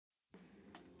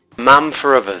Man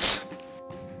for others.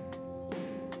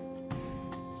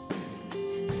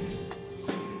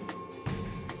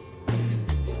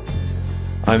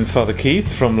 I'm Father Keith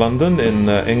from London in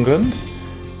England,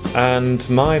 and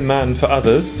my man for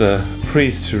others, the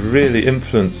priest who really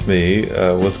influenced me,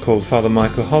 was called Father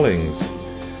Michael Hollings.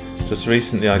 Just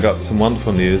recently I got some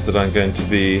wonderful news that I'm going to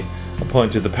be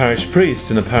appointed the parish priest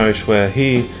in a parish where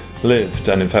he lived,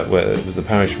 and in fact it was the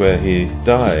parish where he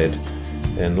died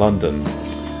in London.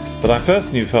 But I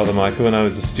first knew Father Michael when I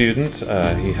was a student.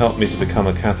 He helped me to become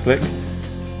a Catholic,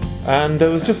 and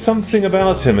there was just something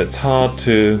about him. It's hard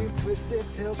to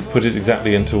put it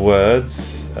exactly into words.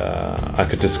 I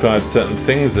could describe certain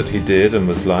things that he did and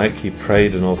was like. He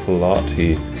prayed an awful lot.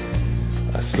 He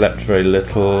slept very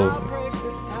little.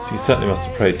 He certainly must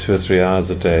have prayed 2 or 3 hours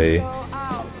a day.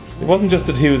 It wasn't just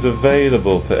that he was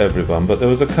available for everyone, but there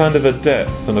was a kind of a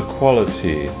depth and a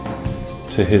quality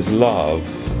to his love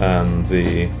and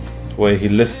the way he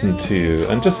listened to you,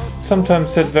 and just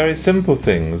sometimes said very simple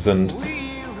things. And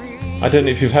I don't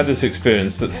know if you've had this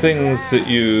experience, that things that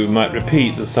you might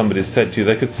repeat that somebody said to you,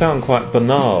 they could sound quite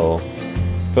banal,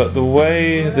 but the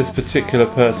way this particular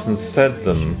person said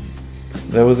them,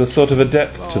 there was a sort of a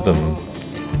depth to them.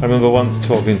 I remember once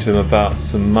talking to him about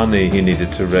some money he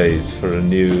needed to raise for a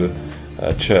new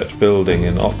church building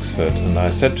in Oxford, and I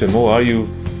said to him, are you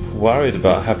worried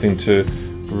about having to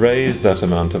raise that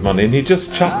amount of money? And he just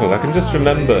chuckled. I can just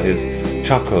remember his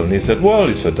chuckle, and he said,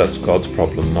 that's God's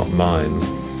problem, not mine.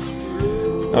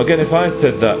 Now again, if I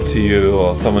said that to you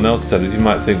or someone else said it, you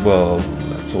might think,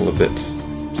 that's all a bit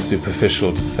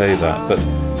superficial to say that, but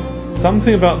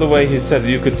something about the way he said it,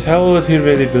 you could tell that he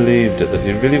really believed it, that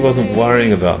he really wasn't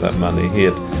worrying about that money. He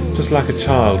had, just like a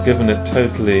child, given it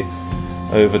totally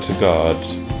over to God.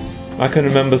 I can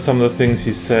remember some of the things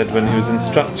he said when he was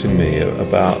instructing me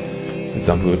about, for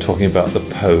example, we were talking about the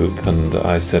Pope, and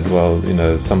I said,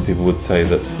 some people would say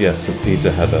that, yes, St.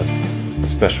 Peter had a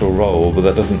special role, but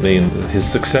that doesn't mean that his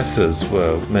successors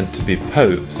were meant to be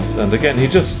popes. And again,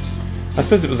 I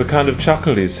suppose it was a kind of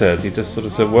chuckle he said. He just sort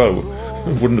of said,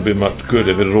 it wouldn't have been much good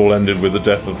if it had all ended with the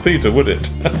death of Peter, would it?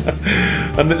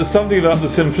 And there was something about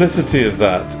the simplicity of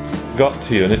that got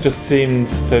to you, and it just seemed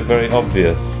so very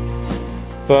obvious.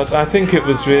 But I think it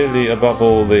was really, above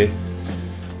all, the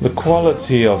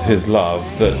quality of his love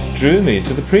that drew me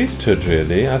to the priesthood,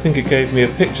 really. I think it gave me a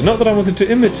picture. Not that I wanted to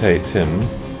imitate him,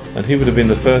 and he would have been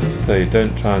the first to say,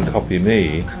 don't try and copy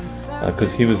me,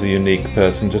 because he was a unique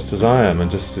person just as I am,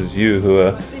 and just as you who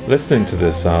are listening to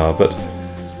this are. But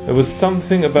there was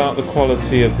something about the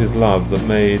quality of his love that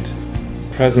made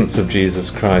the presence of Jesus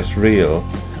Christ real,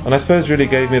 and I suppose really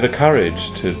gave me the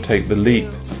courage to take the leap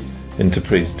into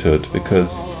priesthood, because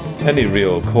any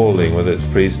real calling, whether it's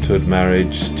priesthood,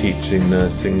 marriage, teaching,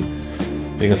 nursing,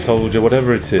 being a soldier,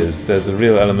 whatever it is, there's a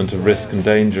real element of risk and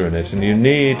danger in it, and you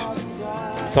need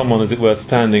someone, as it were,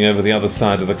 standing over the other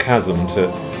side of the chasm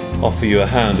to offer you a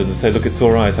hand and to say, look, it's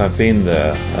all right, I've been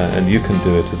there, and you can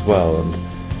do it as well.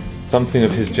 And something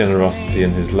of his generosity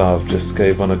and his love just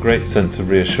gave one a great sense of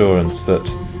reassurance that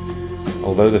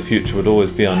although the future would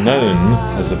always be unknown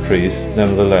as a priest,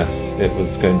 nevertheless it was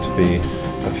going to be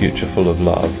a future full of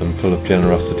love and full of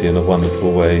generosity and a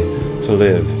wonderful way to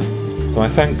live. So I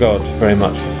thank God very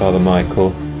much for Father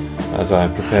Michael as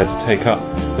I prepare to take up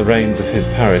the reins of his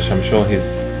parish. I'm sure he's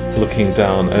looking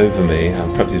down over me,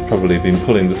 and perhaps he's probably been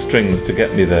pulling the strings to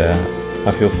get me there.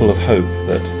 I feel full of hope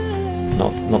that,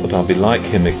 not that I'll be like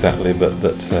him exactly, but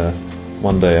that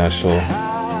one day I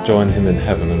shall join him in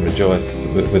heaven and rejoice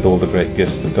with all the great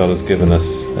gifts that God has given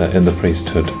us in the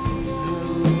priesthood.